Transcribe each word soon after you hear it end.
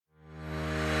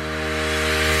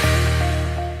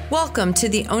Welcome to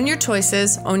the Own Your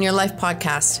Choices, Own Your Life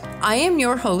podcast. I am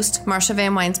your host, Marsha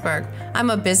Van Weinsberg. I'm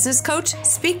a business coach,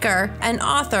 speaker, and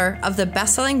author of the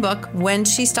best-selling book, When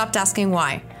She Stopped Asking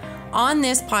Why. On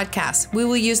this podcast, we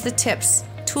will use the tips,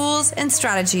 tools, and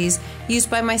strategies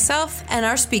used by myself and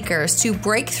our speakers to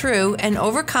break through and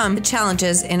overcome the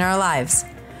challenges in our lives.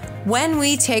 When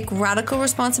we take radical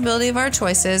responsibility of our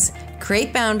choices,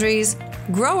 create boundaries,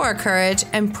 grow our courage,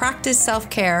 and practice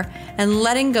self-care and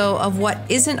letting go of what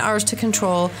isn't ours to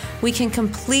control, we can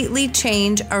completely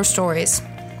change our stories.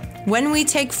 When we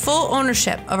take full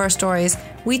ownership of our stories,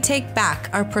 we take back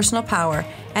our personal power,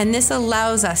 and this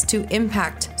allows us to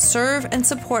impact, serve, and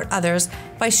support others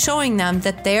by showing them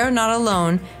that they are not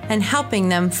alone and helping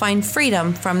them find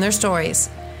freedom from their stories.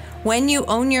 When you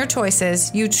own your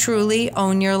choices, you truly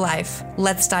own your life.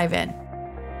 Let's dive in.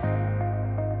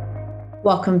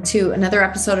 Welcome to another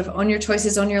episode of Own Your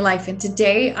Choices, Own Your Life. And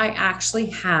today I actually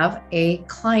have a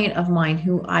client of mine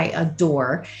who I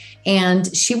adore,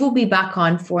 and she will be back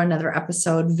on for another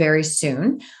episode very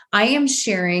soon. I am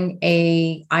sharing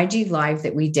a IG Live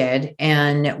that we did,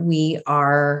 and we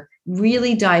are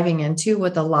really diving into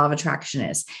what the law of attraction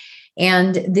is.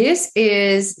 And this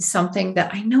is something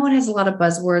that I know it has a lot of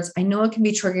buzzwords. I know it can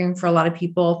be triggering for a lot of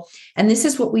people. And this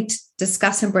is what we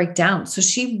discuss and break down. So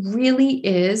she really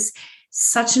is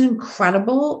such an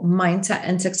incredible mindset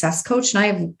and success coach.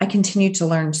 And I continue to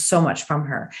learn so much from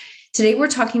her. Today, we're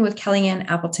talking with Kellyanne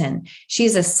Appleton. She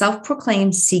is a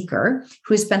self-proclaimed seeker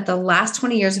who has spent the last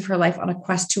 20 years of her life on a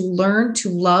quest to learn to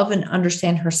love and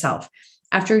understand herself.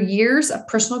 After years of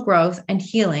personal growth and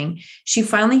healing, she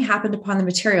finally happened upon the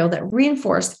material that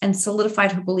reinforced and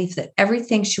solidified her belief that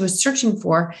everything she was searching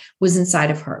for was inside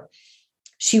of her.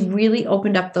 She really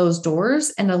opened up those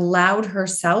doors and allowed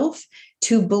herself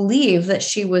to believe that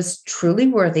she was truly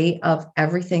worthy of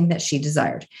everything that she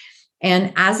desired.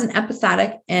 And as an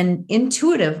empathetic and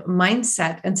intuitive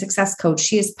mindset and success coach,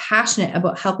 she is passionate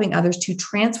about helping others to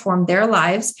transform their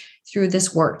lives through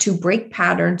this work, to break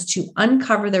patterns, to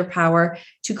uncover their power,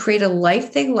 to create a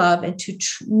life they love, and to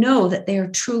know that they are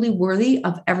truly worthy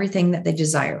of everything that they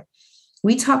desire.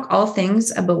 We talk all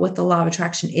things about what the law of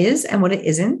attraction is and what it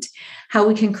isn't, how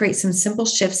we can create some simple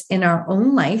shifts in our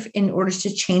own life in order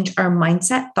to change our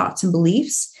mindset, thoughts, and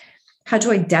beliefs, how to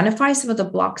identify some of the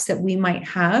blocks that we might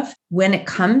have when it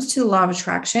comes to the law of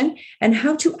attraction, and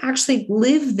how to actually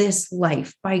live this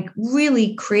life by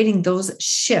really creating those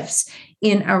shifts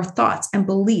in our thoughts and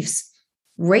beliefs,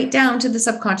 right down to the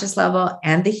subconscious level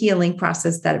and the healing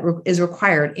process that is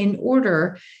required in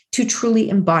order to truly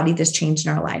embody this change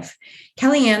in our life.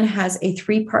 Kellyanne has a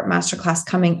 3-part masterclass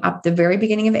coming up the very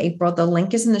beginning of April. The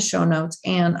link is in the show notes,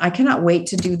 and I cannot wait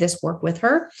to do this work with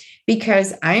her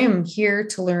because I am here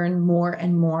to learn more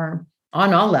and more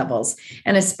on all levels,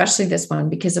 and especially this one,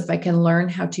 because if I can learn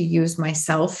how to use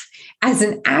myself as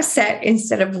an asset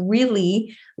instead of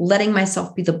really letting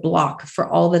myself be the block for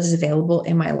all that is available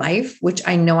in my life, which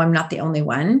I know I'm not the only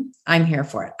one, I'm here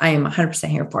for it. I am 100%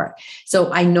 here for it.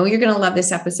 So I know you're going to love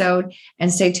this episode,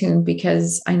 and stay tuned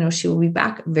because I know she will be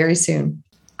back very soon.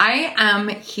 I am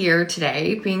here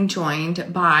today being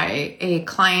joined by a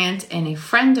client and a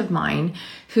friend of mine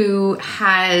who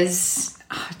has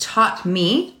taught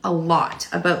me a lot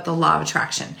about the law of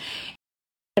attraction.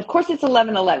 Of course, it's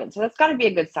 11:11, so that's got to be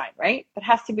a good sign, right? That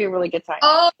has to be a really good sign.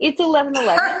 Oh, it's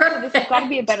 11:11, so this has got to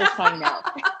be a better sign now.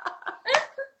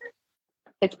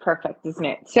 It's perfect, isn't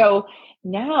it? So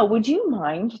now, would you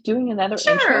mind doing another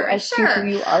intro as to who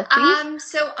you are, please?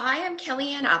 So I am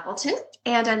Kellyanne Appleton,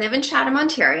 and I live in Chatham,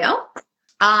 Ontario.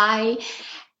 I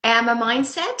am a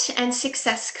mindset and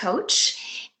success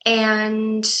coach,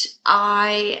 and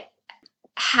I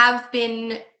have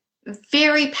been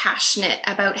very passionate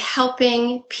about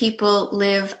helping people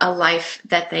live a life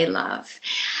that they love.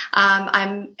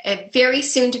 I'm a very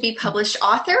soon to be published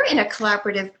author in a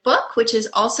collaborative book, which is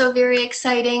also very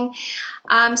exciting.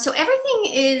 So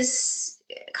everything is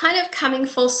kind of coming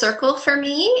full circle for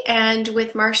me. And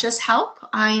with Marsha's help,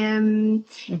 I am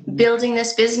building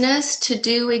this business to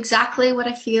do exactly what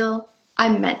I feel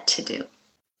I'm meant to do.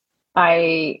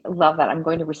 I love that. I'm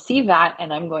going to receive that,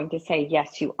 and I'm going to say,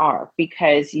 yes, you are,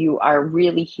 because you are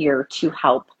really here to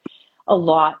help a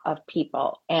lot of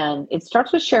people. And it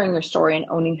starts with sharing your story and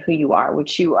owning who you are,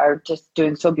 which you are just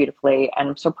doing so beautifully. And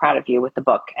I'm so proud of you with the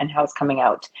book and how it's coming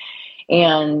out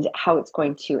and how it's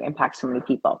going to impact so many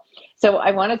people. So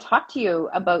I want to talk to you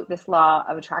about this law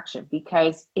of attraction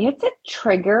because it's a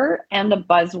trigger and a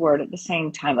buzzword at the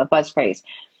same time, a buzz phrase.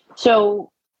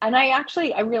 So And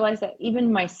I realized that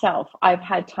even myself, I've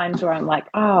had times where I'm like,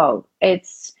 oh,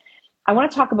 it's I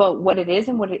want to talk about what it is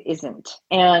and what it isn't.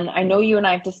 And I know you and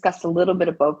I have discussed a little bit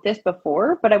about this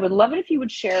before, but I would love it if you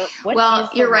would share what Well, is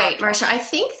the you're law right, of attraction. Marsha. I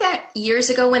think that years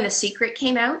ago when The Secret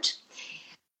came out,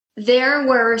 there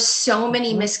were so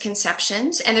many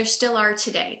misconceptions, and there still are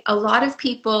today. A lot of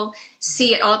people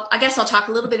see it. I guess I'll talk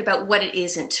a little bit about what it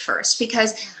isn't first,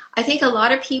 because I think a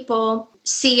lot of people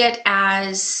see it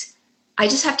as, I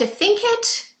just have to think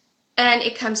it and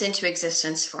it comes into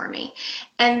existence for me.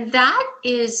 And that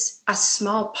is a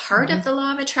small part of the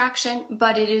law of attraction,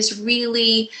 but it is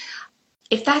really,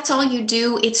 if that's all you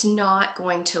do, it's not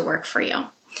going to work for you.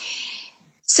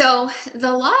 So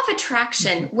the law of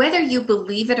attraction, whether you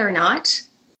believe it or not,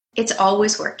 it's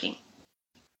always working.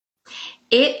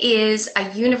 It is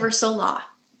a universal law,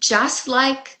 just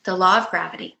like the law of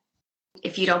gravity.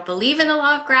 If you don't believe in the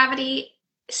law of gravity,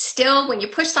 still, when you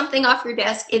push something off your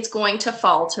desk, it's going to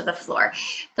fall to the floor.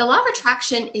 The law of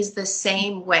attraction is the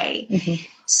same way.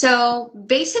 So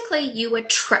basically,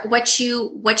 what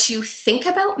you think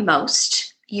about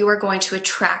most, you are going to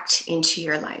attract into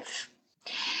your life.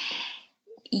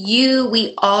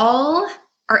 We all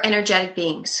are energetic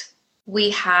beings.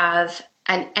 We have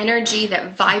an energy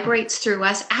that vibrates through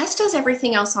us, as does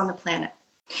everything else on the planet.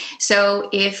 So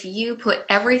if you put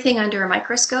everything under a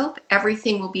microscope,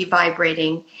 everything will be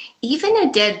vibrating. Even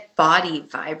a dead body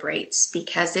vibrates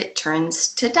because it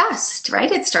turns to dust, right?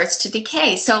 It starts to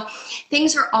decay. So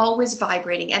things are always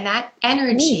vibrating, and that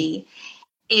energy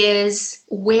is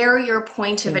where your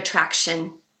point of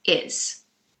attraction is.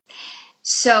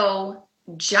 So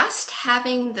just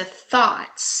having the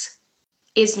thoughts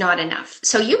is not enough.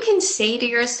 So you can say to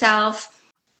yourself,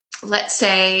 let's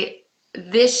say,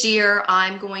 this year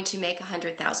I'm going to make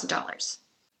 $100,000.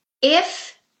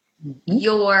 If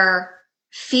your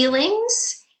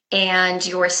feelings and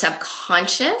your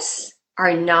subconscious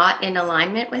are not in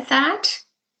alignment with that,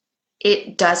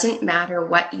 it doesn't matter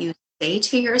what you say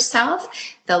to yourself.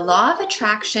 The law of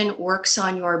attraction works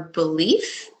on your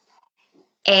belief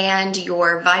and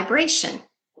your vibration,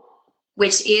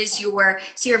 which is your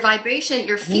vibration,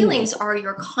 your feelings are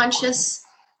your conscious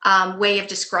way of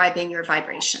describing your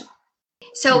vibration.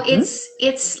 So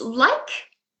it's like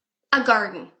a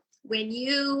garden. When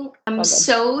you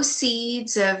sow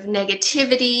seeds of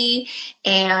negativity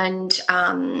and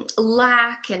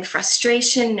lack and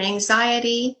frustration and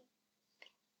anxiety,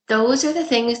 those are the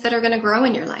things that are going to grow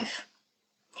in your life.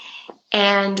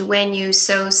 And when you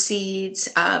sow seeds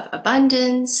of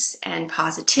abundance and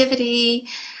positivity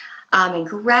and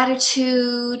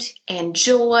gratitude and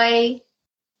joy,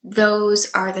 those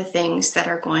are the things that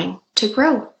are going to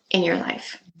grow in your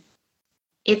life.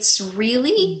 It's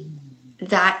really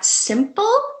that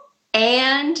simple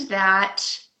and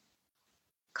that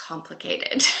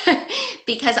complicated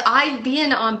because I've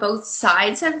been on both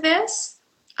sides of this.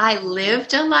 I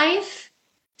lived a life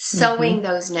sowing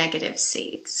those negative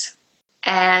seeds,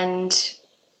 and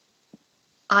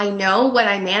I know what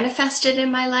I manifested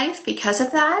in my life because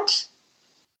of that.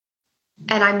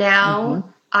 And I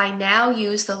now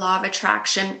use the law of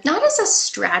attraction, not as a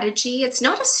strategy. It's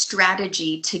not a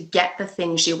strategy to get the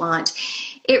things you want.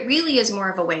 It really is more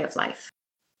of a way of life.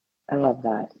 I love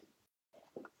that.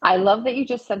 I love that you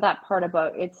just said that part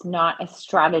about it's not a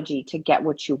strategy to get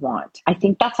what you want. I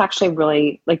think that's actually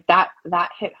really, like, that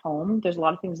hit home. There's a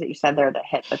lot of things that you said there that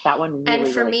hit, but that one really,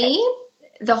 and for really me,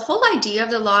 hit. The whole idea of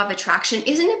the law of attraction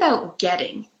isn't about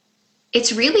getting.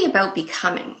 It's really about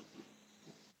becoming.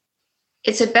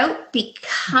 It's about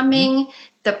becoming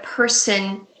the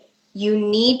person you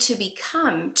need to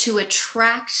become to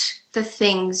attract the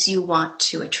things you want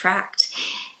to attract.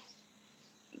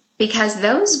 Because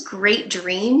those great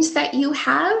dreams that you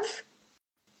have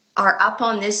are up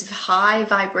on this high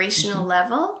vibrational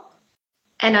level.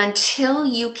 And until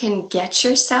you can get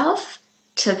yourself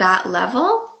to that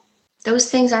level, those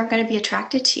things aren't going to be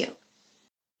attracted to you.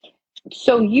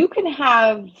 So you can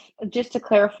have, just to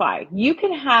clarify, you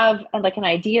can have like an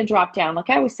idea drop down. Like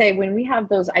I always say, when we have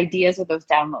those ideas or those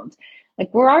downloads,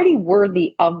 like we're already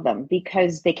worthy of them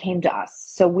because they came to us.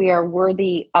 So we are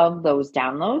worthy of those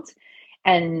downloads.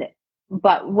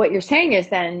 But what you're saying is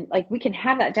then, like, we can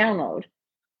have that download,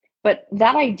 but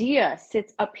that idea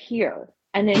sits up here.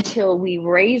 And until we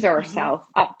raise ourselves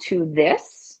up to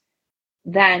this,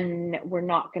 then we're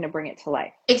not going to bring it to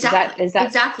life. Exactly. Is that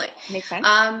exactly. Make sense?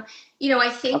 I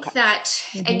think that,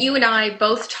 and you and I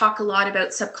both talk a lot about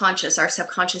our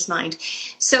subconscious mind.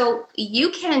 So you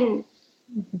can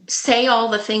say all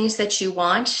the things that you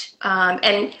want.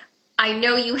 And I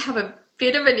know you have a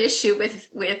bit of an issue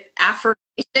with affirmations.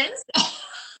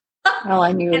 Oh,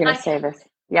 I knew you were going to say this.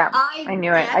 Yeah, I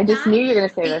knew it. I just knew you were going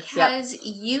to say this. Because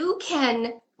you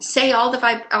can say all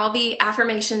the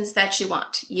affirmations that you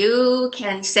want. You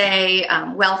can say,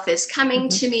 wealth is coming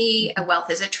to me, wealth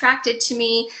is attracted to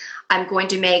me. I'm going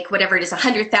to make whatever it is,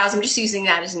 100,000. I'm just using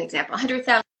that as an example,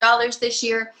 $100,000 this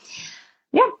year.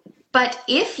 Yeah. But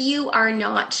if you are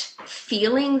not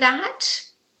feeling that,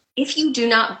 if you do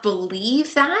not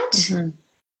believe that,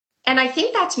 and I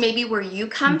think that's maybe where you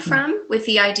come from with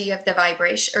the idea of the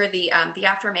vibration or the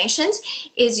affirmations,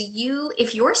 is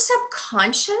if your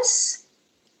subconscious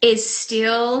is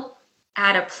still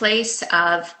at a place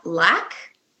of lack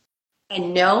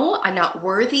and no, I'm not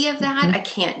worthy of that, I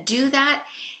can't do that,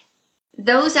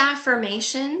 those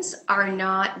affirmations are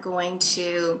not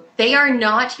they are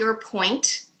not your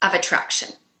point of attraction.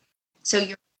 So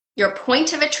your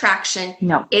point of attraction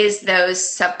is those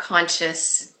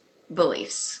subconscious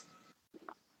beliefs.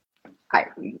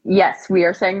 Yes, we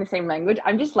are saying the same language.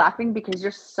 I'm just laughing because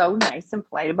you're so nice and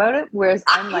polite about it. Whereas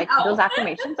I'm like, those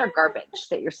affirmations are garbage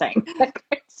that you're saying.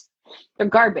 They're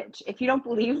garbage. If you don't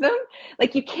believe them,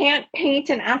 like you can't paint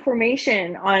an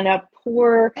affirmation on a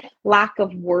poor lack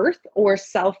of worth or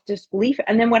self-disbelief.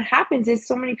 And then what happens is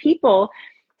so many people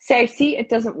say, I see it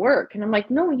doesn't work. And I'm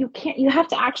like, no, you can't. You have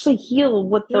to actually heal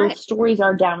what those stories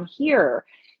are down here.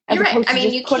 You're right. I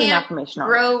mean, you can't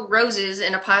grow roses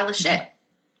in a pile of shit.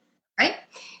 Right?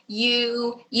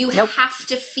 You have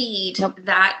to feed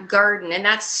that garden. And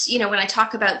that's, when I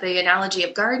talk about the analogy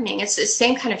of gardening, it's the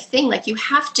same kind of thing. Like you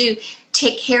have to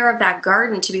take care of that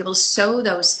garden to be able to sow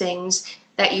those things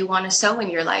that you want to sow in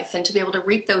your life and to be able to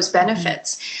reap those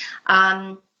benefits.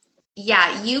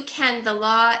 You can,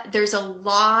 there's a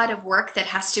lot of work that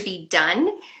has to be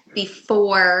done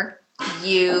before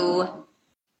you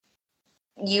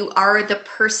are the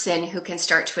person who can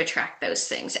start to attract those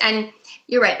things. And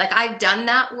you're right. Like I've done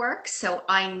that work. So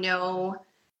I know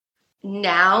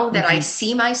now that I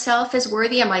see myself as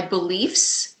worthy and my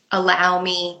beliefs allow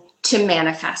me to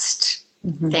manifest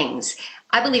things.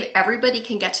 I believe everybody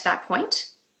can get to that point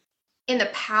in the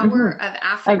power of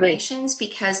affirmations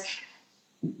because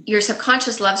your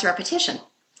subconscious loves repetition.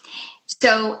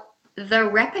 So the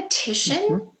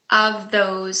repetition of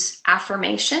those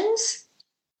affirmations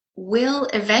will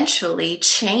eventually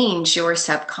change your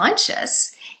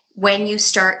subconscious when you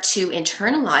start to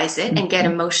internalize it and get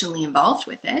emotionally involved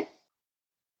with it.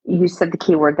 You said the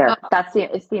key word there.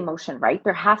 It's the emotion, right?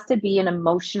 There has to be an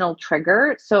emotional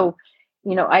trigger. So,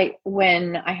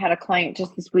 when I had a client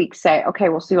just this week say, okay,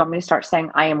 well, so you want me to start saying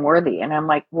I am worthy? And I'm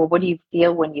like, well, what do you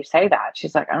feel when you say that?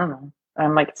 She's like, I don't know.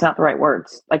 I'm like, it's not the right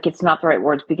words. Like, it's not the right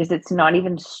words because it's not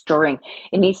even stirring.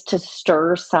 It needs to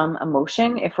stir some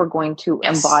emotion if we're going to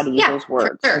embody those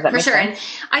words. For sure. And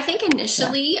I think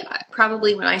initially,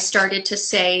 probably when I started to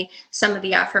say some of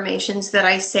the affirmations that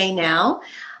I say now,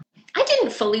 I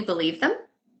didn't fully believe them.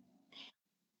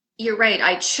 You're right.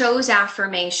 I chose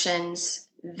affirmations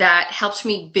that helped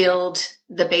me build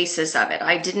the basis of it.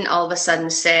 I didn't all of a sudden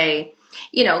say,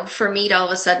 for me to all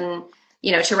of a sudden,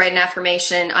 to write an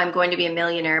affirmation, I'm going to be a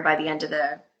millionaire by the end of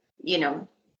the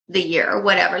year or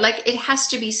whatever. Like it has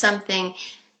to be something,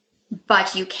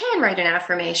 but you can write an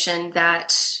affirmation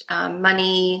that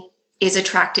money is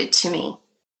attracted to me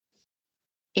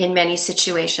in many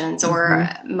situations or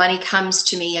money comes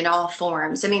to me in all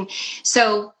forms. I mean,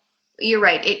 so you're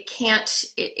right.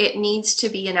 It needs to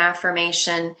be an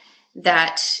affirmation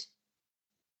that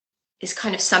is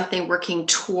kind of something working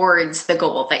towards the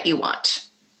goal that you want,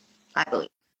 I believe.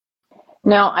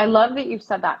 Now, I love that you've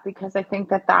said that because I think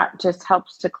that just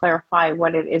helps to clarify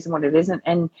what it is and what it isn't.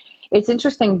 And it's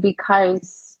interesting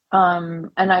because, and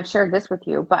I've shared this with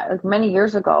you, but like many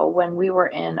years ago when we were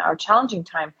in our challenging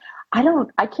time, I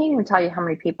can't even tell you how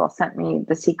many people sent me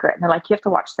The Secret. And they're like, you have to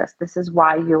watch this. This is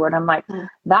why you, and I'm like,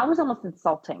 that was almost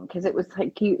insulting because it was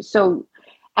like so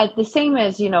at the same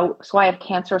as, so I have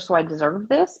cancer, so I deserve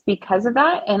this because of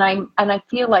that. And I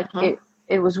feel like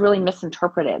it was really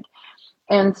misinterpreted.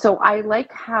 And so I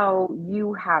like how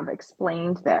you have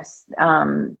explained this,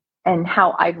 and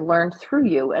how I've learned through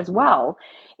you as well,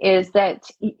 is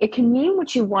that it can mean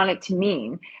what you want it to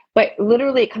mean. But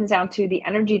literally it comes down to the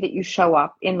energy that you show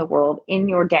up in the world, in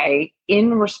your day,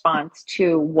 in response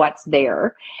to what's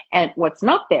there and what's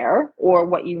not there or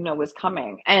what is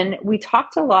coming. And we've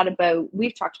talked about it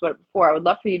before. I would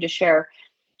love for you to share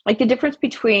like the difference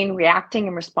between reacting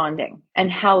and responding and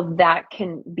how that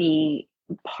can be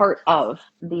part of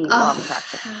the law of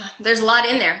attraction. There's a lot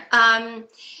in there.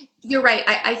 You're right.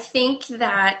 I think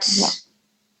that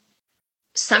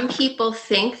some people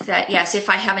think that, yes, if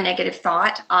I have a negative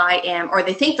thought, or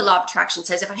they think the law of attraction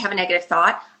says if I have a negative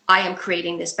thought, I am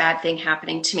creating this bad thing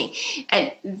happening to me.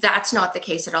 And that's not the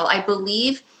case at all. I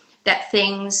believe that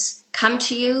things come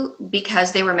to you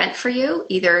because they were meant for you,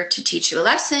 either to teach you a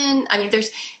lesson. I mean,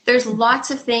 there's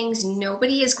lots of things.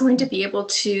 Nobody is going to be able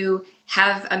to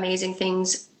have amazing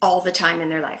things all the time in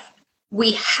their life.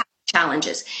 We have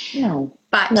challenges.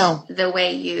 But the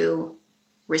way you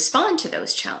respond to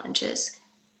those challenges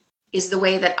is the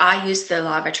way that I use the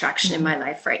law of attraction in my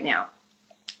life right now.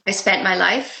 I spent my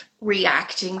life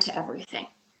reacting to everything.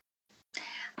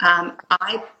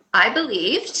 I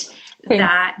believed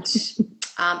that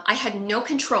I had no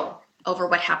control over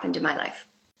what happened in my life.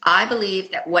 I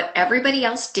believed that what everybody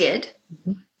else did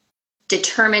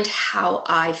determined how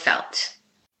I felt.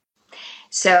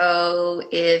 So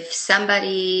if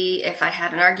I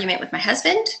had an argument with my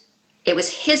husband, it was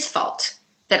his fault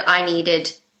that I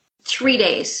needed 3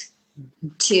 days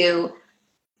to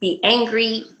be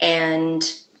angry and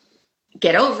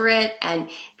get over it. And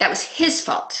that was his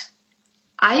fault.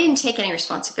 I didn't take any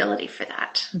responsibility for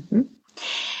that.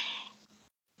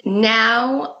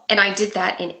 Now, and I did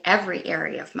that in every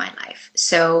area of my life.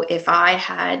 So if I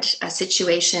had a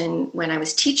situation when I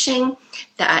was teaching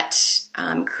that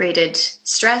created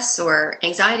stress or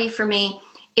anxiety for me,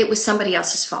 it was somebody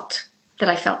else's fault that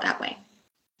I felt that way.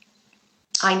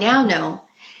 I now know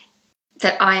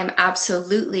that I am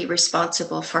absolutely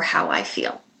responsible for how I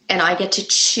feel. And I get to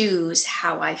choose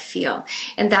how I feel.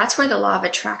 And that's where the law of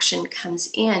attraction comes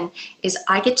in, is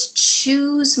I get to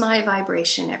choose my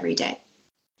vibration every day.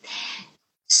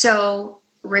 So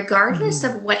regardless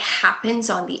of what happens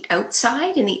on the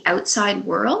outside, in the outside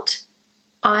world,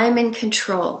 I'm in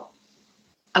control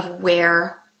of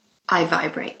where I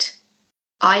vibrate.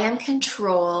 I am in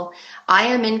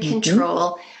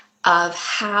control of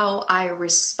how I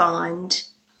respond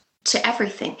to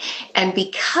everything. And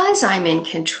because I'm in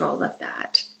control of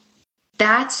that,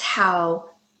 that's how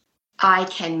I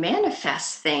can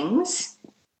manifest things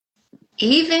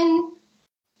even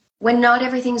when not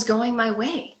everything's going my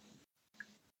way.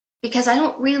 Because I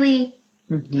don't really,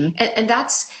 and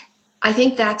that's, I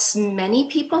think that's many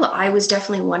people, I was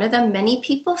definitely one of them, many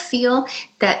people feel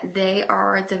that they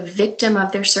are the victim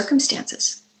of their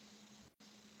circumstances.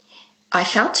 I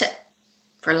felt it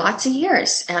for lots of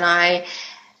years, and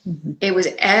it was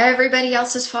everybody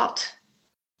else's fault.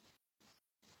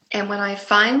 And when I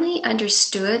finally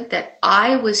understood that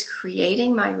I was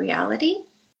creating my reality,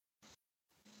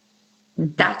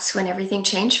 that's when everything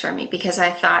changed for me, because I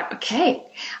thought, okay,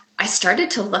 I started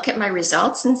to look at my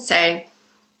results and say,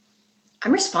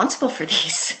 I'm responsible for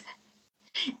these.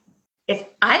 If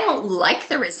I don't like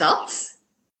the results,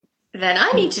 then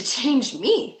I need to change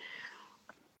me.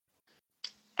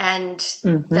 And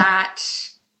that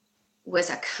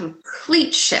was a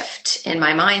complete shift in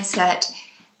my mindset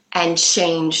and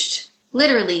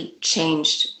literally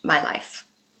changed my life.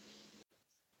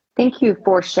 Thank you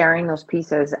for sharing those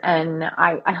pieces. And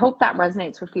I hope that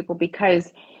resonates with people,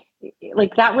 because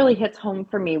like that really hits home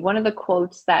for me. One of the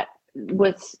quotes that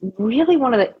was really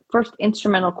one of the first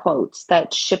instrumental quotes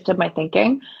that shifted my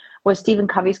thinking was Stephen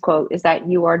Covey's quote, is that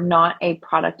you are not a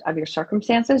product of your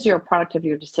circumstances, you're a product of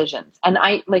your decisions. And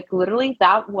I literally,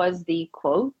 that was the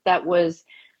quote that was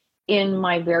in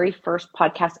my very first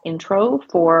podcast intro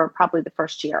for probably the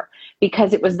first year,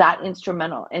 because it was that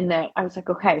instrumental in that I was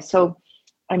like, okay, so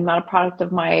I'm not a product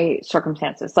of my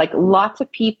circumstances. Like lots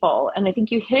of people, and I think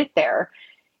you hit it there,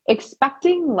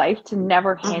 expecting life to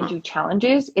never hand you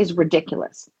challenges is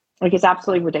ridiculous. Like it's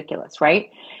absolutely ridiculous,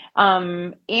 right?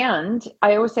 And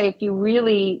I always say, if you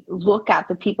really look at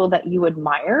the people that you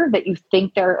admire, that you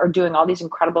think are doing all these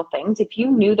incredible things, if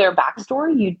you knew their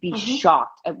backstory, you'd be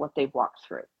shocked at what they've walked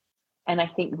through. And I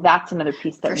think that's another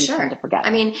piece that we tend to forget.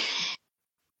 I mean,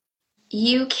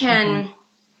 you can,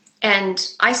 and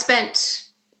I spent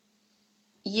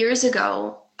years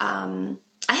ago, I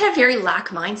had a very lack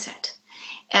mindset.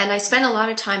 And I spent a lot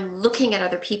of time looking at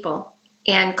other people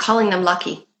and calling them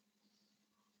lucky.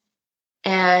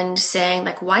 And saying,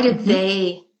 like, why did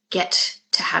they get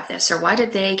to have this? Or why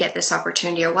did they get this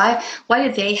opportunity? Or why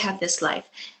did they have this life?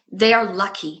 They are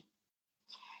lucky.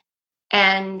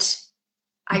 And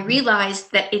I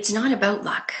realized that it's not about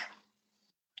luck.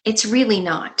 It's really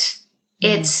not.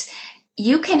 It's,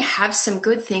 you can have some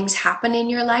good things happen in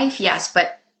your life, yes,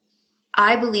 but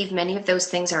I believe many of those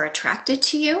things are attracted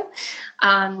to you.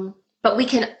 But we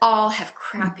can all have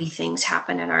crappy things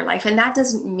happen in our life. And that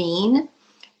doesn't mean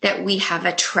that we have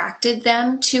attracted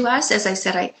them to us. As I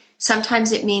said,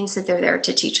 sometimes it means that they're there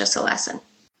to teach us a lesson.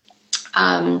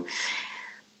 But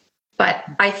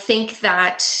I think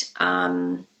that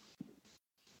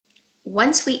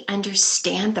once we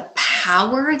understand the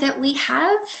power that we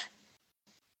have,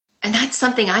 and that's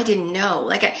something I didn't know.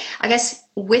 Like I guess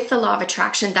with the law of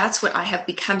attraction, that's what I have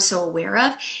become so aware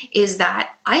of, is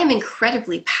that I am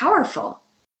incredibly powerful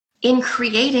in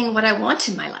creating what I want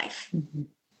in my life. Mm-hmm.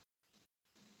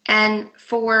 And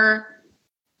for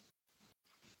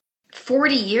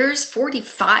 40 years,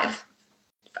 45,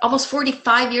 almost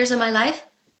 45 years of my life,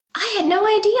 I had no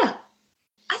idea.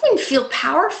 I didn't feel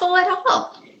powerful at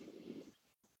all.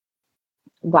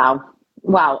 Wow.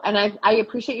 Wow. And I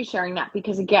appreciate you sharing that,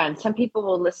 because again, some people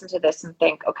will listen to this and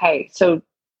think, okay, so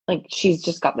like she's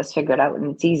just got this figured out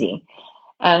and it's easy.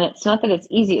 And it's not that it's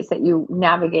easy, it's that you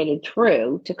navigated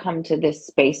through to come to this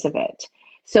space of it.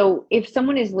 So if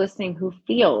someone is listening who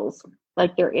feels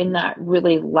like they're in that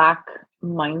really lack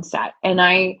mindset, and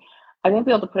I won't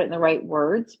be able to put it in the right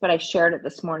words, but I shared it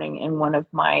this morning in one of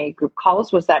my group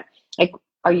calls, was that, like,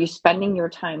 are you spending your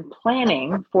time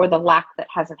planning for the lack that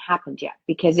hasn't happened yet?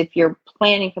 Because if you're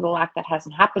planning for the lack that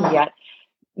hasn't happened yet,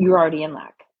 you're already in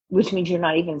lack, which means you're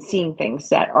not even seeing things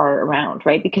that are around,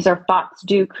 right? Because our thoughts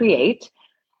do create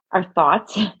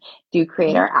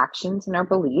our actions and our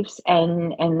beliefs,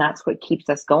 and that's what keeps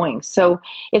us going. So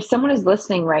if someone is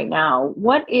listening right now,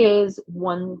 what is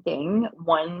one thing,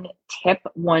 one tip,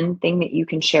 one thing that you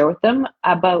can share with them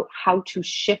about how to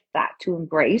shift that, to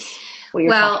embrace what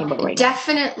you're talking about right now?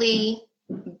 Definitely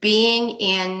being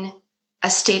in a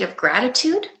state of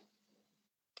gratitude.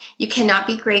 You cannot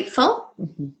be grateful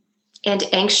and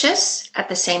anxious at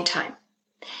the same time.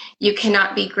 You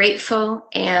cannot be grateful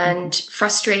and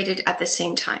frustrated at the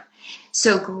same time.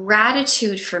 So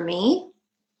gratitude for me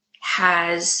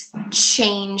has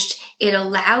changed. It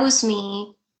allows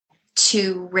me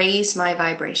to raise my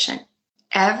vibration.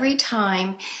 Every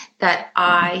time that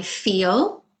I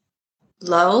feel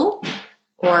low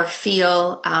or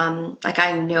feel like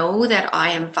I know that I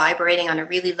am vibrating on a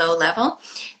really low level,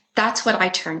 that's what I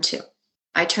turn to.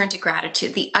 I turn to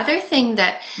gratitude. The other thing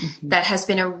that has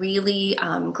been a really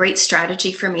great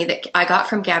strategy for me that I got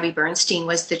from Gabby Bernstein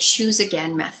was the choose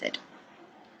again method.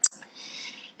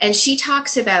 And she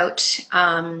talks about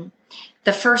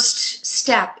the first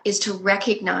step is to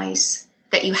recognize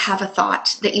that you have a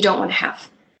thought that you don't want to have.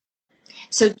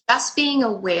 So just being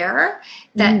aware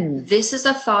that this is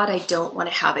a thought I don't want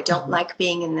to have. I don't like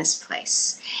being in this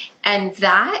place. And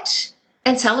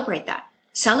celebrate that.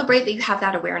 Celebrate that you have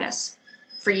that awareness.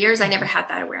 For years, I never had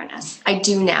that awareness. I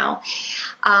do now.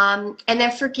 And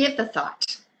then forgive the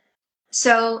thought.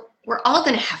 So we're all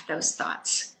going to have those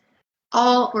thoughts.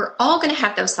 We're all going to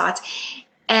have those thoughts.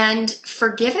 And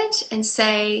forgive it and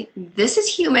say, this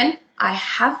is human. I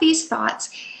have these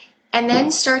thoughts. And then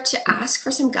start to ask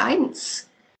for some guidance.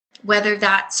 Whether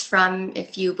that's from,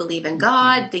 if you believe in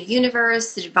God, the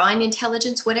universe, the divine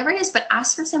intelligence, whatever it is, but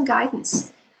ask for some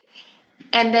guidance.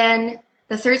 And then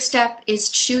the third step is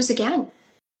choose again.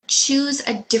 Choose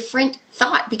a different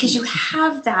thought, because you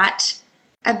have that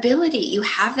ability. You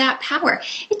have that power.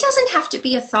 It doesn't have to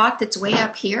be a thought that's way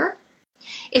up here.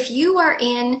 If you are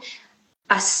in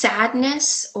a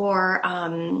sadness or,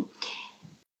 an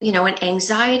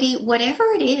anxiety, whatever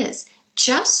it is,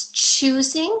 just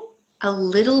choosing a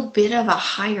little bit of a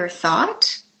higher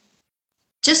thought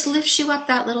just lifts you up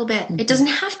that little bit. It doesn't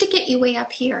have to get you way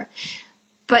up here.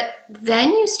 But then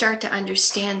you start to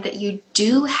understand that you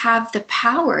do have the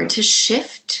power to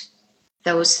shift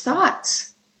those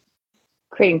thoughts.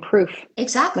 Creating proof.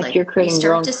 Exactly. Like you're creating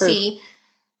your own proof. You start to see,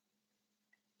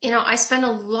 I spent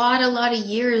a lot of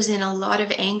years in a lot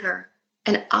of anger.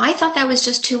 And I thought that was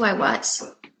just who I was.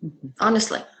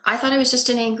 Honestly. I thought I was just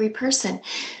an angry person.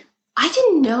 I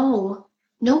didn't know.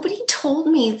 Nobody told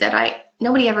me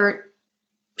nobody ever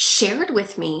shared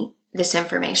with me this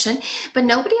information, but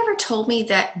nobody ever told me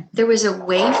that there was a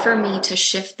way for me to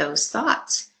shift those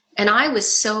thoughts. And I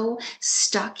was so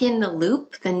stuck in the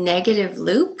loop, the negative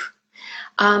loop,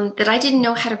 that I didn't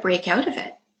know how to break out of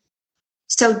it.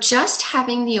 So just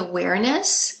having the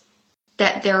awareness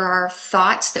that there are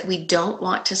thoughts that we don't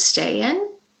want to stay in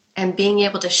and being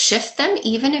able to shift them,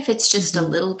 even if it's just a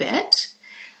little bit.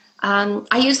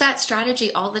 I use that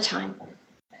strategy all the time,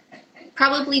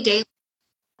 probably daily.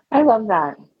 I love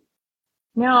that.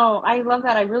 No, I love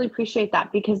that. I really appreciate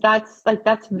that, because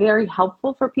that's very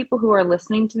helpful for people who are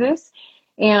listening to this,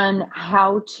 and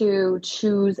how to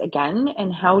choose again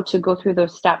and how to go through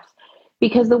those steps.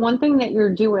 Because the one thing that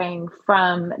you're doing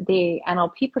from the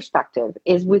NLP perspective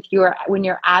is when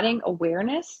you're adding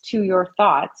awareness to your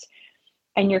thoughts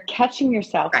and you're catching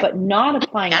yourself, right, but not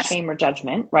applying shame or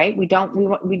judgment, right? We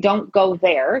don't go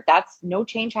there. That's no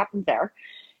change happens there.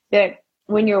 That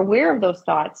when you're aware of those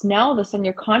thoughts, now all of a sudden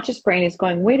your conscious brain is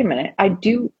going, wait a minute, I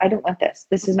don't want this.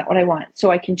 This is not what I want.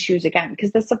 So I can choose again,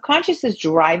 because the subconscious is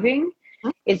driving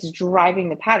is driving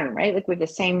the pattern, right? Like with the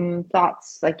same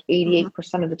thoughts, like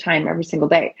 88% of the time, every single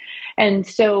day. And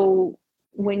so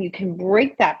when you can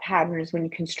break that pattern is when you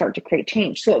can start to create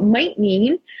change. So it might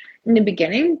mean in the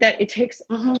beginning that it takes,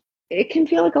 it can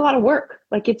feel like a lot of work.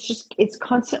 Like it's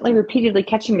constantly repeatedly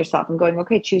catching yourself and going,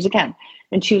 okay, choose again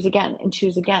and choose again and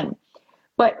choose again.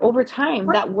 But over time,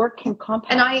 that work can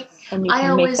compound. And I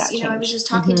always, I was just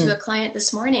talking to a client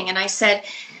this morning and I said,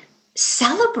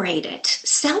 celebrate it.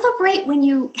 Celebrate when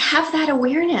you have that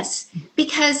awareness,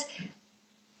 because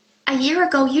a year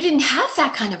ago, you didn't have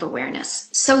that kind of awareness.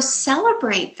 So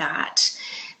celebrate that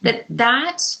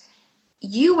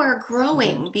you are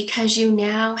growing because you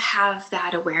now have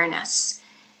that awareness.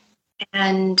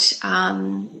 And for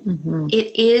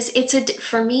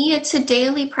me, it's a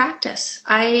daily practice.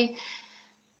 Do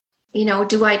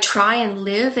I try and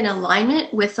live in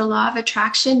alignment with the law of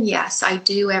attraction? Yes, I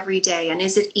do every day. And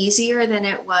is it easier than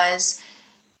it was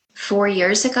 4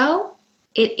 years ago?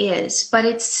 It is, but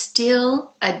it's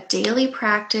still a daily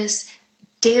practice,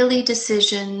 daily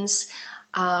decisions,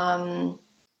 sometimes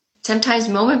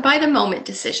moment by the moment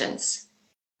decisions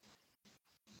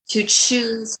to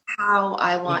choose how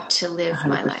I want to live 100%.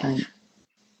 My life.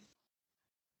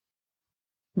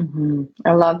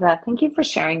 I love that. Thank you for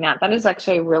sharing that. That is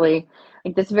actually really,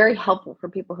 that's very helpful for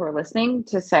people who are listening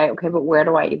to say, okay, but where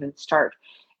do I even start?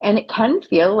 And it can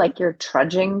feel like you're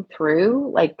trudging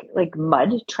through like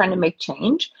mud trying to make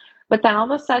change. But then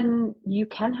all of a sudden you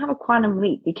can have a quantum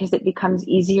leap because it becomes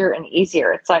easier and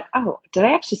easier. It's like, oh, did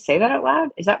I actually say that out loud?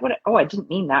 Is that what? I didn't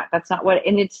mean that. That's not what.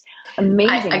 And it's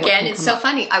amazing. It's so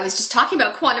funny. I was just talking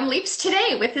about quantum leaps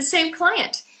today with the same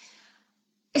client.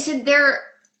 I said,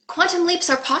 quantum leaps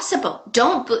are possible.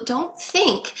 Don't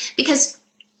think, because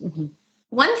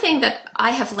one thing that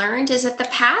I have learned is that the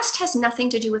past has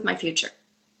nothing to do with my future.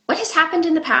 What has happened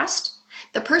in the past,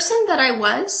 the person that I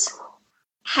was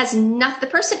even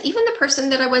the person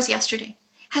that I was yesterday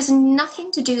has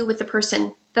nothing to do with the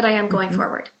person that I am going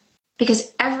forward,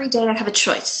 because every day I have a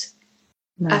choice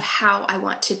of how I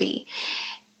want to be.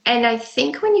 And I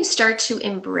think when you start to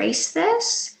embrace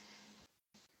this,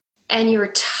 and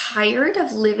you're tired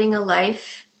of living a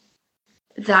life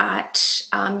that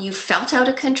you felt out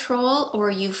of control,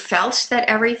 or you felt that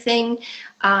everything,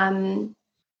 I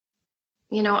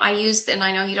used, and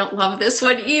I know you don't love this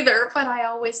one either, but I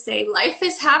always say life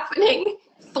is happening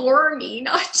for me,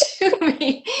 not to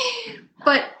me.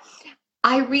 But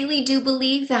I really do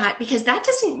believe that, because that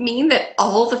doesn't mean that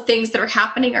all the things that are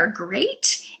happening are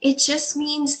great. It just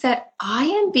means that I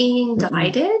am being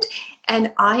guided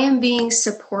and I am being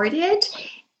supported.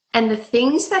 And the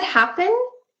things that happen,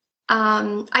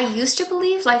 I used to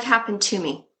believe life happened to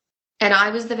me and I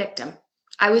was the victim.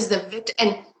 I was the victim.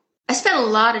 And I spent a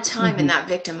lot of time in that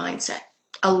victim mindset,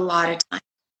 a lot of time.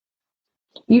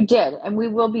 You did. And we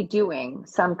will be doing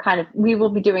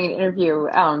an interview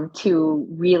to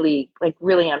really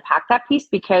unpack that piece,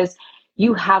 because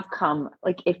you have come,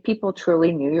 if people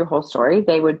truly knew your whole story,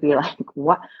 they would be like,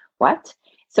 what?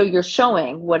 So you're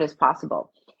showing what is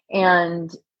possible.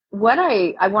 And what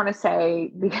I want to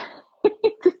say, because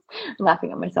I'm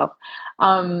laughing at myself,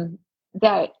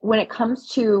 that when it comes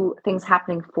to things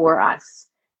happening for us,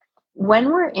 when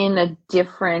we're in a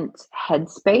different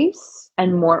headspace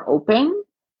and more open,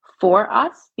 for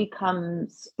us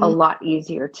becomes a lot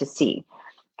easier to see.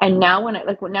 And now when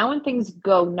things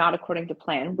go not according to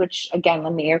plan, which again,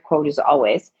 the air quote is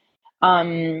always,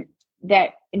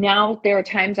 that now there are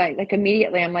times I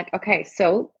immediately I'm like, okay,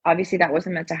 so obviously that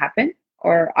wasn't meant to happen,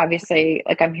 or obviously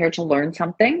I'm here to learn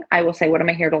something. I will say, what am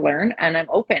I here to learn? And I'm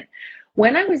open.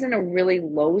 When I was in a really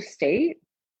low state,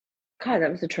 God,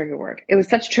 that was a trigger word. It was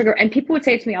such a trigger. And people would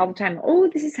say to me all the time, oh,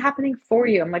 this is happening for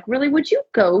you. I'm like, really? Would you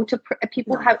go to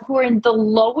people who are in the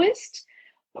lowest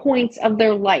points of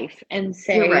their life and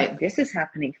say, this is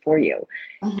happening for you?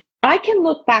 I can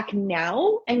look back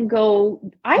now and go,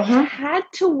 I had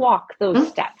to walk those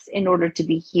steps in order to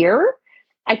be here.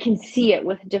 I can see it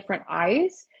with different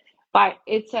eyes. But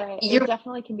it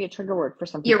definitely can be a trigger word for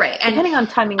some people. You're right. And depending on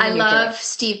timing. I love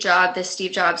the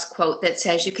Steve Jobs quote that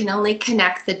says you can only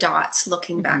connect the dots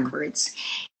looking backwards.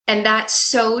 And that's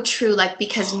so true.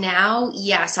 Because now,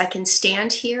 yes, I can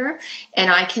stand here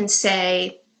and I can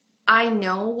say, I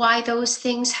know why those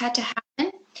things had to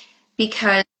happen,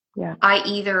 because I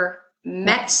either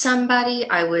met somebody,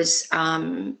 I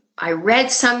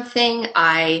read something,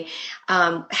 I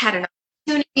had an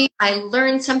opportunity, I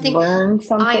learned something.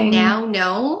 I now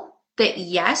know that,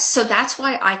 yes, so that's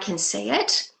why I can say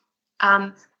it.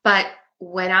 But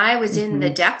when I was in the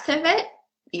depth of it,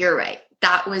 you're right.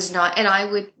 That was not, and I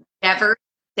would never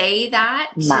say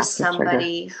that to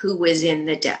somebody who was in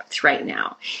the depth right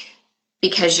now.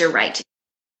 because you're right.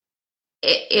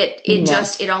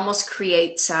 It almost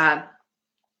creates, I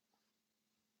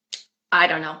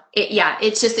don't know.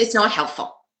 It's not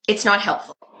helpful. It's not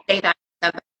helpful. Say that.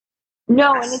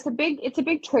 No, and it's a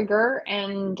big trigger.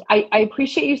 And I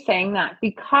appreciate you saying that,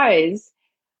 because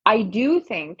I do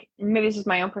think, maybe this is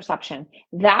my own perception,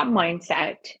 that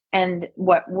mindset and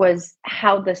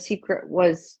how the secret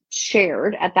was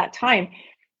shared at that time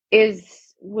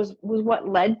was what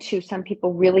led to some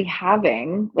people really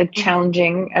having like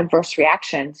challenging adverse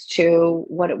reactions to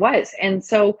what it was. And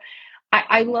so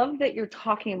I love that you're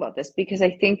talking about this, because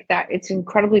I think that it's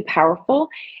incredibly powerful,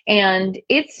 and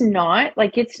it's not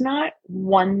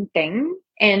one thing.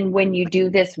 And when you do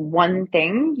this one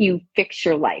thing, you fix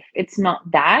your life. It's not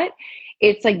that.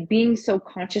 It's like being so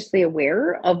consciously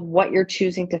aware of what you're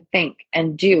choosing to think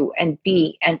and do and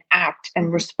be and act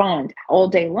and respond all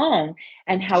day long,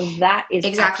 and how that is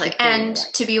exactly. And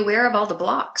to be aware of all the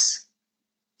blocks.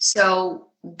 So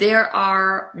there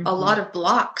are a lot of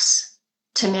blocks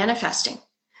to manifesting.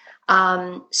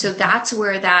 So that's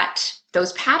where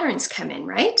those patterns come in,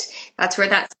 right? That's where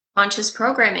that conscious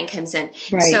programming comes in.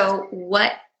 Right. So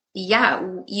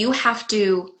you have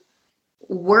to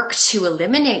work to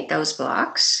eliminate those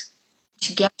blocks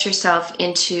to get yourself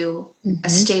into a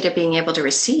state of being able to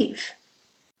receive.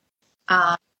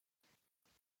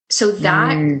 So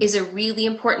that is a really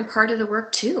important part of the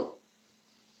work too.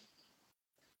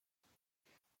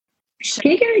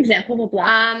 Can you give an example of a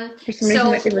block?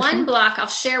 So one block, I'll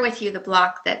share with you the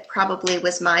block that probably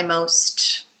was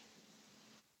the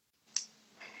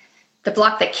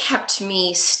block that kept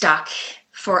me stuck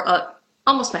for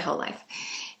almost my whole life,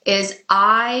 is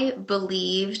I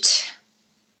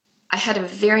had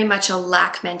very much a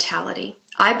lack mentality.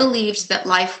 I believed that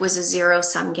life was a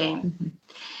zero-sum game.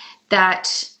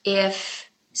 That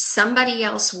if somebody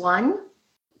else won,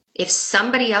 if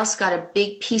somebody else got a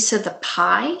big piece of the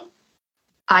pie,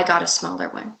 I got a smaller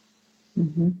one.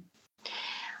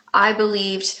 I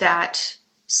believed that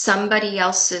somebody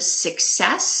else's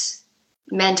success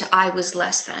meant I was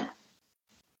less than.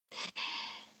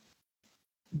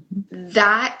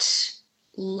 That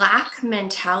lack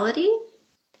mentality,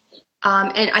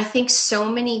 and I think so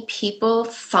many people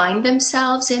find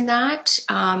themselves in that.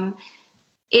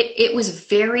 It was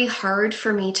very hard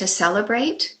for me to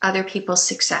celebrate other people's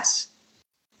success,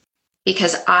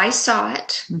 because I saw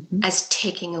it as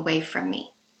taking away from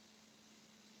me.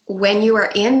 When you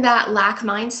are in that lack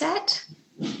mindset,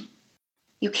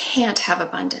 you can't have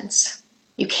abundance.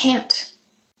 You can't.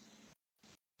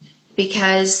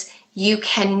 Because you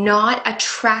cannot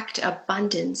attract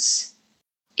abundance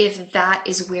if that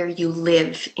is where you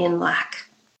live in lack.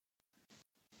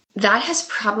 That has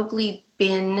probably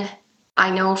been,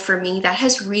 I know for me, that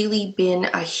has really been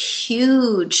a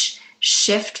huge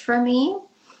shift for me.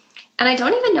 And I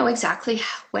don't even know exactly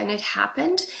when it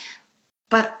happened,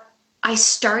 but I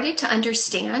started to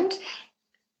understand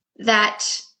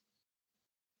that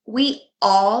we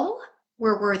all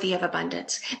were worthy of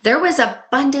abundance. There was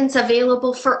abundance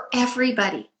available for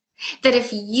everybody. That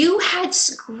if you had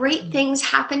great things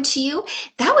happen to you,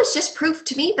 that was just proof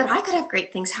to me that I could have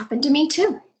great things happen to me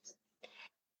too.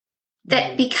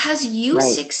 That because you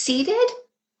succeeded,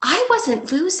 I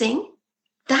wasn't losing.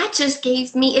 That just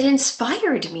it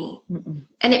inspired me.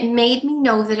 And it made me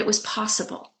know that it was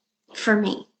possible for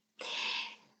me.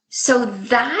 So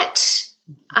that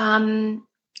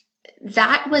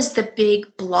was the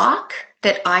big block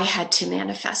that I had to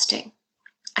manifesting.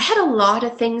 I had a lot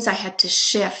of things I had to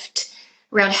shift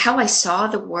around how I saw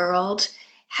the world,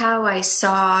 how I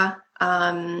saw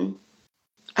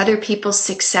other people's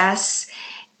success.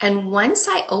 And once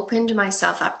I opened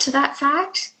myself up to that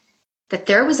fact, that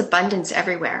there was abundance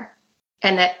everywhere,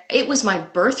 and that it was my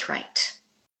birthright.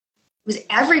 It was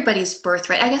everybody's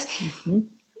birthright. I guess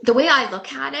the way I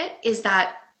look at it is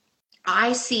that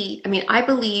I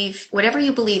believe, whatever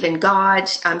you believe in, God,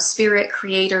 spirit,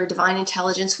 creator, divine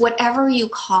intelligence, whatever you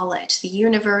call it, the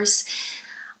universe,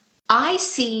 I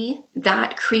see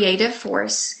that creative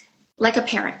force like a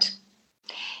parent.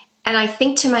 And I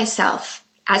think to myself,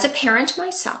 as a parent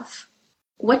myself,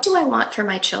 what do I want for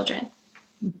my children?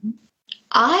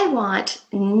 I want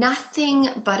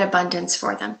nothing but abundance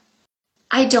for them.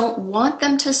 I don't want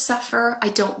them to suffer. I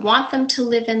don't want them to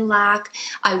live in lack.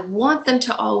 I want them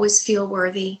to always feel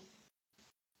worthy.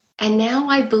 And now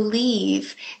I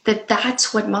believe that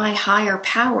that's what my higher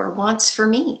power wants for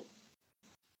me.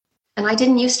 And I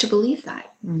didn't used to believe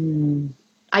that.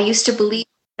 I used to believe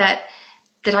that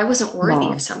I wasn't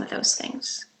worthy of some of those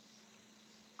things.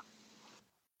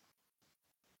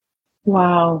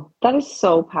 Wow, that is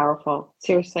so powerful.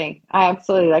 Seriously, I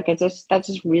absolutely that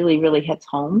just really, really hits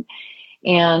home.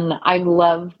 And I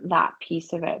love that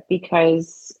piece of it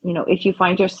because, if you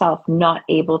find yourself not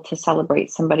able to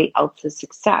celebrate somebody else's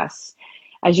success,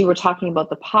 as you were talking about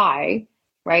the pie,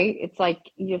 right? It's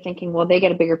like you're thinking, well, they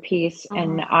get a bigger piece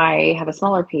and I have a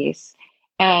smaller piece.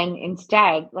 And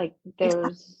instead, like there's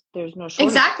no shortage.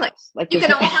 Exactly. Of pies. Like you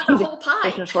can all have the whole pie.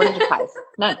 There's no shortage of pies.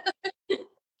 None.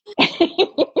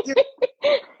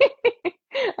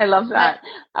 I love that.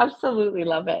 Absolutely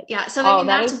love it. Yeah. So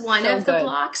that's one of the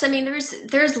blocks. I mean,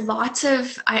 there's lots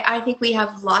of, I think we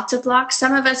have lots of blocks.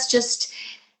 Some of us just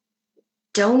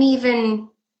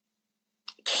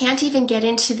can't even get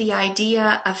into the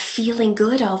idea of feeling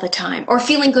good all the time or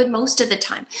feeling good most of the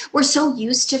time. We're so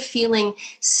used to feeling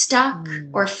stuck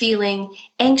or feeling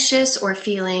anxious or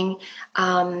feeling,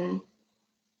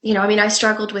 I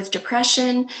struggled with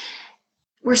depression.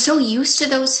 We're so used to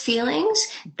those feelings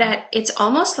that it's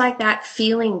almost like that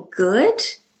feeling good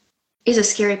is a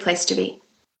scary place to be.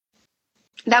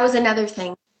 That was another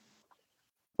thing.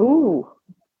 Ooh,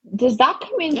 does that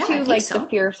come into the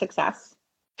fear of success?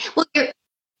 Well,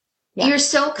 you're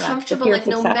so comfortable, like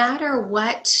no matter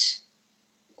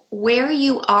where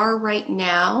you are right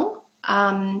now,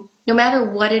 no matter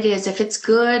what it is, if it's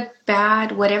good,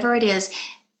 bad, whatever it is,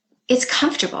 it's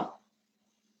comfortable.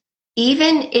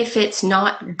 Even if it's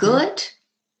not good,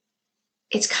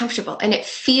 it's comfortable and it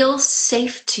feels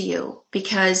safe to you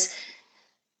because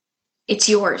it's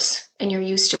yours and you're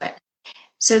used to it.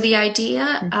 So the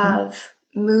idea of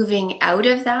moving out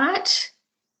of that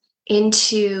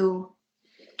into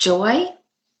joy,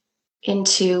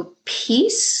 into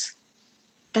peace,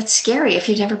 that's scary if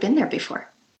you've never been there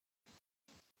before.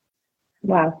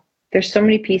 Wow. There's so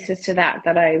many pieces to that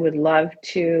I would love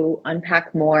to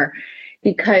unpack more,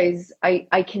 because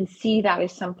I can see that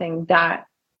as something that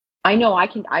I know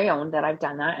I own that I've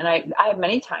done that. And I have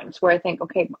many times where I think,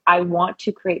 okay, I want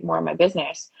to create more of my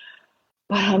business,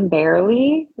 but I'm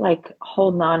barely like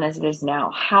holding on as it is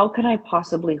now. How can I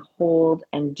possibly hold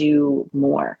and do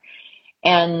more?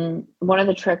 And one of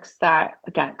the tricks that,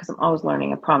 again, because I'm always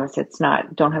learning, I promise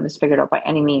don't have this figured out by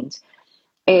any means,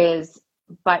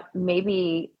 but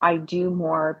maybe I do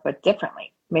more, but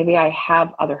differently. Maybe I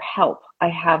have other help. I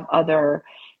have other,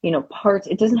 parts.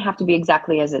 It doesn't have to be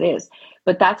exactly as it is,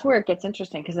 but that's where it gets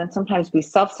interesting, because then sometimes we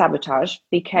self-sabotage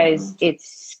because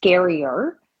it's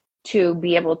scarier to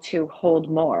be able to hold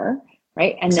more,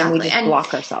 right? And then we just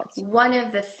block ourselves. One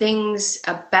of the things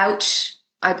about,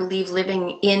 I believe,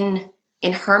 living in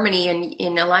harmony and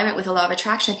in alignment with the law of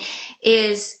attraction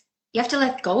is you have to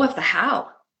let go of the how,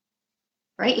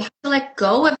 right? You have to let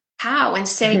go of how and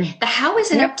say, the how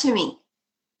isn't up to me.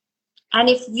 And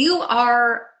if you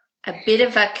are a bit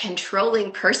of a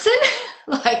controlling person,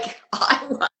 like I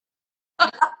was,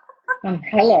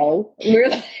 hello.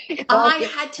 I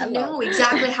had to know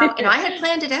exactly how, and I had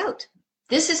planned it out.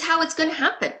 This is how it's going to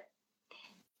happen.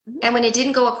 And when it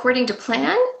didn't go according to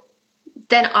plan,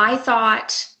 then I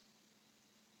thought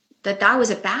that was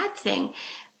a bad thing.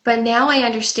 But now I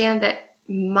understand that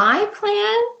my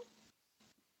plan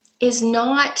is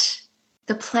not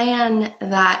the plan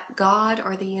that God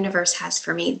or the universe has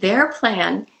for me. Their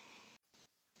plan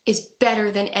is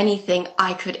better than anything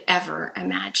I could ever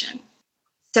imagine.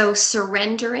 So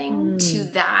surrendering to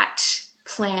that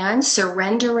plan,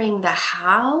 surrendering the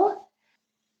how,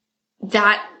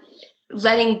 that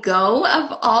letting go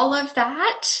of all of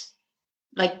that,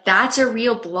 like that's a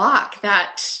real block,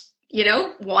 that,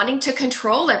 wanting to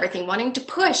control everything, wanting to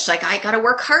push, like I got to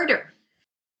work harder.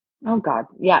 Oh God.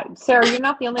 Yeah. Sarah, you're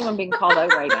not the only one being called out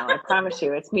right now. I promise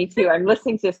you. It's me too. I'm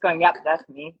listening to this going, yep, that's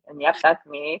me. And yep, that's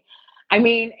me. I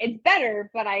mean, it's better,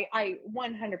 but I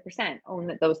 100%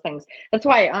 own those things. That's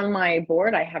why on my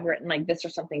board, I have written like this or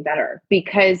something better,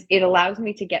 because it allows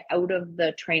me to get out of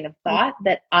the train of thought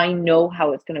that I know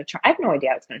how it's going to turn. I have no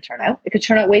idea how it's going to turn out. It could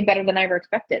turn out way better than I ever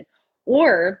expected.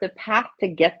 Or the path to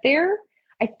get there,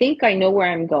 I think I know where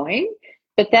I'm going,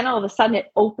 but then all of a sudden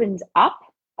it opens up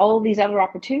all these other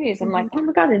opportunities. I'm like, oh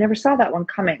my God, I never saw that one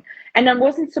coming. And I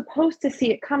wasn't supposed to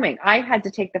see it coming. I had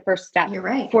to take the first step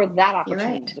for that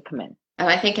opportunity to come in. And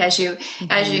I think as you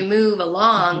move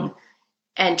along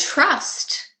and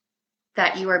trust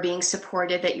that you are being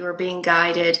supported, that you are being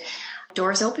guided,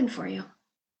 doors open for you.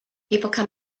 People come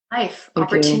into life,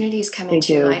 opportunities come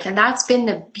into your life. And that's been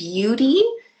the beauty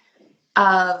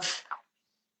of,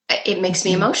 it makes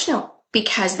me emotional,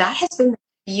 because that has been the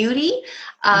beauty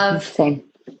of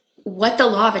what the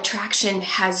law of attraction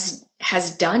has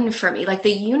done for me. Like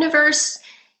the universe,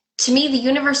 to me, the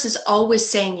universe is always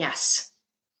saying yes.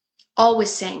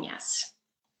 Always saying yes.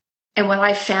 And what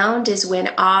I found is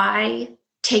when I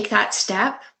take that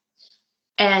step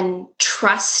and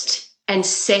trust and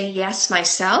say yes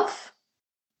myself,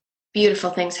 beautiful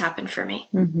things happen for me.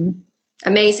 Mm-hmm.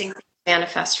 Amazing things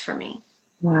manifest for me.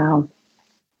 Wow.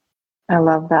 I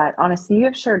love that. Honestly, you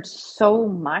have shared so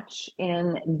much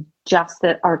in just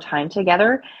our time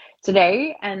together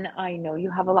today, and I know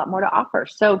you have a lot more to offer.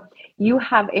 So you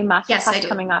have a masterclass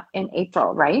coming up in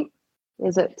April, right?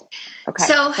 Is it? Okay.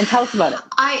 So, and tell us about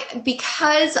it.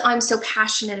 Because I'm so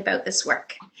passionate about this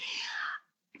work,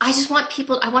 I just want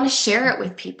people, I want to share it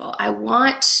with people.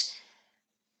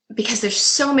 Because there's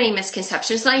so many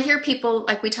misconceptions. And I hear people,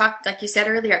 like you said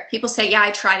earlier, people say, yeah,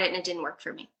 I tried it and it didn't work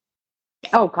for me.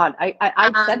 Oh God,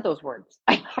 I said those words.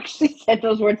 I actually said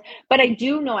those words, but I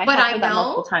do know I have said that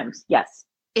multiple times. Yes.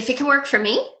 If it can work for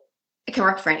me, it can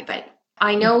work for anybody.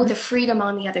 I know the freedom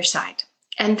on the other side.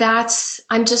 And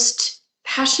I'm just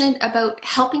passionate about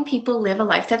helping people live a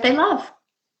life that they love,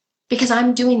 because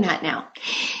I'm doing that now.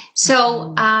 So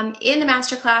in the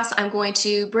masterclass, I'm going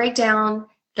to break down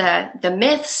the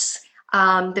myths,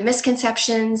 the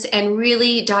misconceptions, and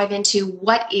really dive into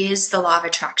what is the law of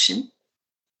attraction.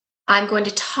 I'm going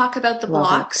to talk about the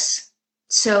blocks.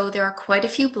 So there are quite a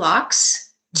few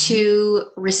blocks to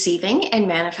receiving and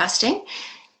manifesting.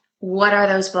 What are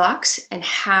those blocks and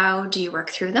how do you work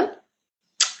through them?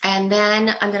 And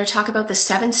then I'm going to talk about the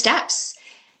 7 steps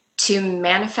to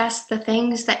manifest the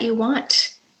things that you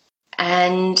want,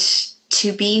 and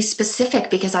to be specific,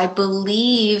 because I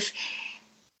believe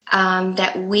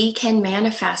that we can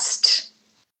manifest,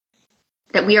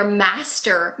 that we are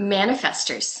master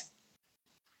manifestors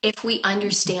if we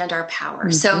understand our power.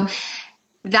 Mm-hmm. So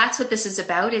that's what this is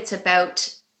about. It's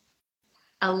about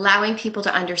allowing people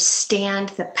to understand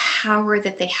the power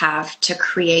that they have to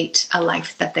create a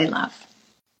life that they love.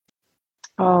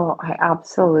 Oh, I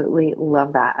absolutely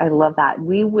love that. I love that.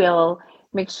 We will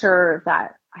make sure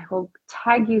that I will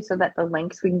tag you so that we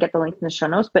can get the link in the show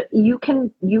notes, but you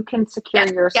can secure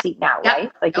your seat now,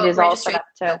 right? Like it is all set up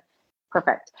to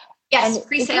perfect. Yes, and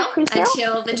pre-sale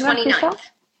until the 29th.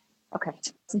 Okay.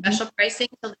 Special pricing.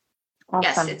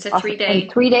 Awesome. Yes, it's a 3-day,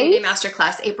 3-day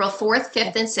masterclass, April 4th,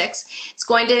 5th, and 6th. It's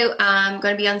going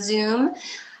to be on Zoom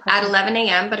at 11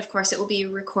 a.m., but of course it will be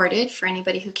recorded for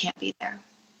anybody who can't be there.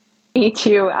 Me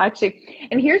too, actually.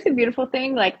 And here's the beautiful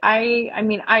thing. Like,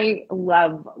 I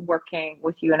love working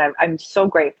with you, and I'm so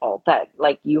grateful that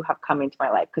like you have come into my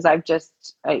life, because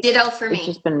ditto for me. It's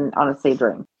just been honestly a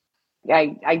dream.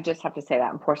 I just have to say that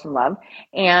and pour some love.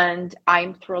 And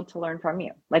I'm thrilled to learn from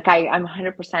you. Like I'm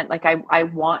 100% like, I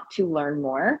want to learn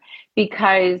more,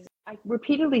 because I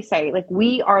repeatedly say, like,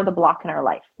 we are the block in our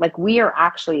life. Like we are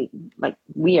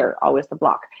always the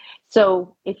block.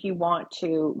 So if you want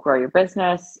to grow your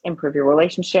business, improve your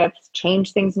relationships,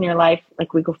 change things in your life,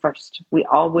 like we go first. We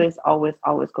always, always,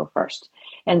 always go first.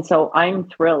 And so I'm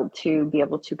thrilled to be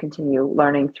able to continue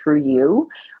learning through you,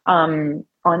 on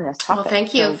this topic. Well,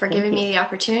 thank you for giving me the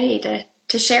opportunity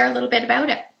to share a little bit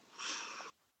about it.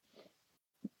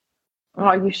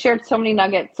 Oh, you shared so many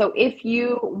nuggets. So if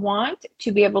you want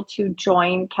to be able to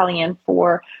join Kellyanne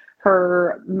for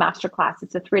her masterclass,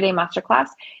 it's a 3-day masterclass.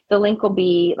 The link will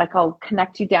be I'll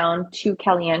connect you down to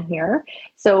Kellyanne here.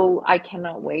 So I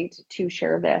cannot wait to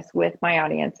share this with my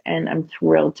audience, and I'm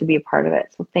thrilled to be a part of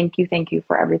it. So thank you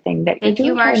for everything that you're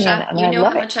doing. Thank you, Marsha. You know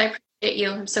how much I appreciate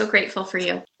you. I'm so grateful for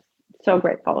you. So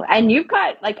grateful. And you've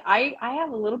got I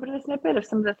have a little bit of a snippet of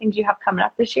some of the things you have coming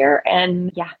up this year,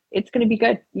 and yeah, it's going to be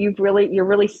good. You're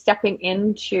really stepping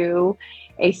into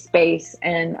a space,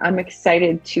 and I'm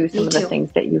excited to some of the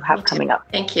things that you have coming up.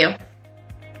 Thank you.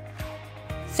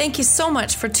 Thank you so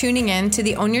much for tuning in to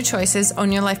the Own Your Choices,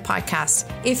 Own Your Life podcast.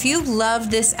 If you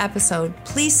loved this episode,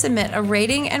 please submit a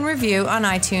rating and review on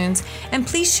iTunes, and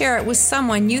please share it with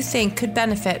someone you think could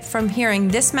benefit from hearing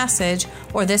this message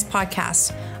or this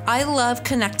podcast. I love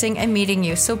connecting and meeting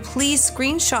you, so please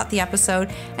screenshot the episode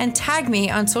and tag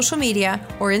me on social media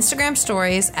or Instagram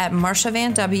stories at Marsha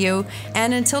Van W.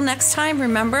 And until next time,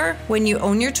 remember, when you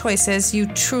own your choices, you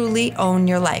truly own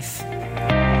your life.